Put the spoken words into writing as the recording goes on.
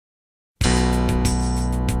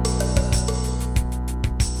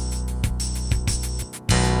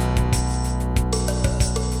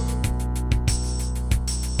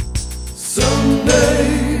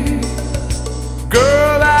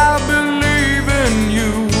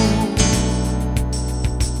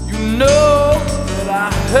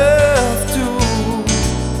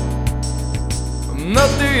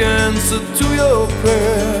answer to your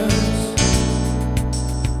prayers,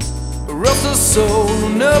 or else the soul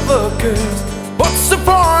never cares. What's the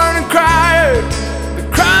point in crying? The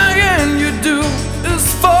crying you do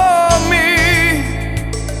is for me.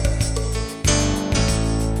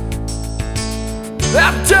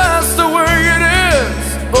 That's just the way it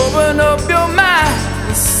is. Open up your mind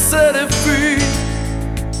and set it free.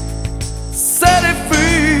 Set it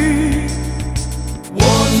free.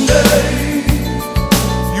 One day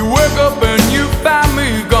you wake up and you find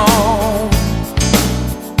me gone.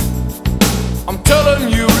 I'm telling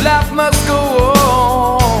you, life must go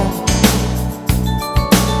on.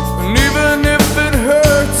 And even if it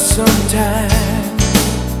hurts sometimes,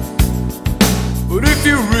 but if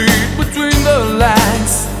you read between the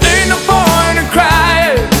lines, ain't no point in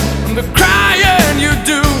crying. And the crying you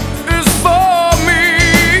do is for me.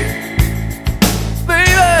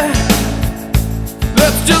 Baby,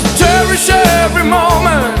 let's just cherish every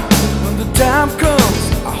moment. When the time comes,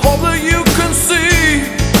 I hope that you can see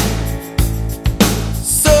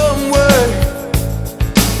some way.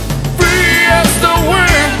 Free as the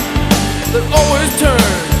wind that always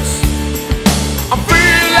turns. I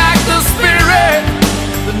feel like the spirit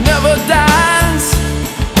that never dies.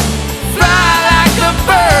 Fly like the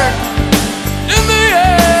bird in the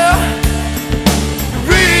air.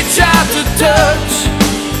 Reach out to touch,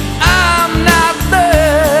 I'm not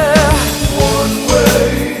there. One way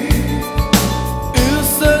is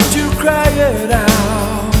that you cry it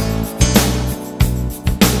out,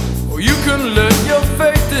 or you can let your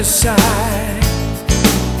fate decide.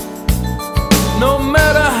 No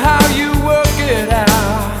matter how you work it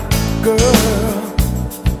out, girl,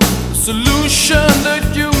 the solution that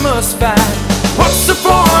you must find. What's the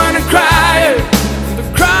point in crying? The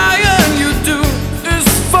crying you do is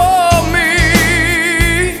for me.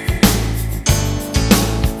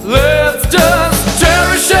 Let's just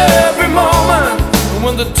cherish every moment. And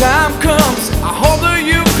when the time comes, I hope that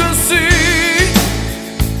you can see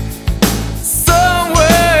some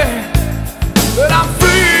way that I'm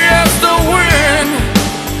free as the wind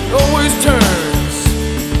always turns.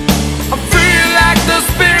 I feel like the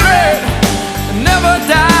spirit never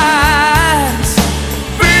dies.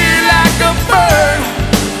 Feel like a bird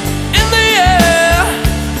in the air.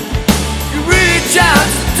 You reach out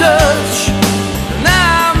to touch, and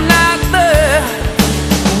I'm not there.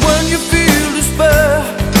 When you feel despair,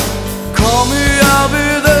 call me, I'll be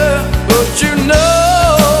there. But you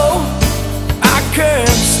know I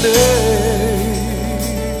can't stay.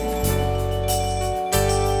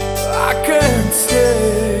 I can't stay.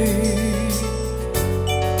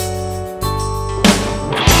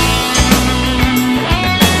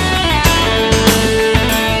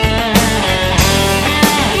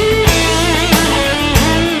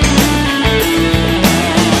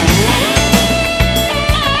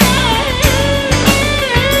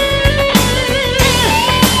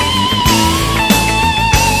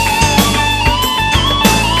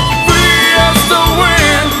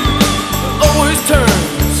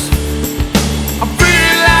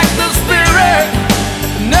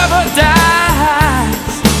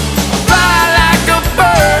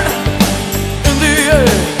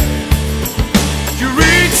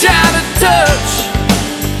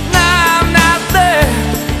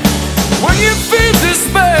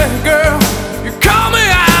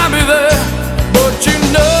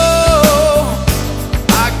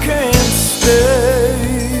 Yeah.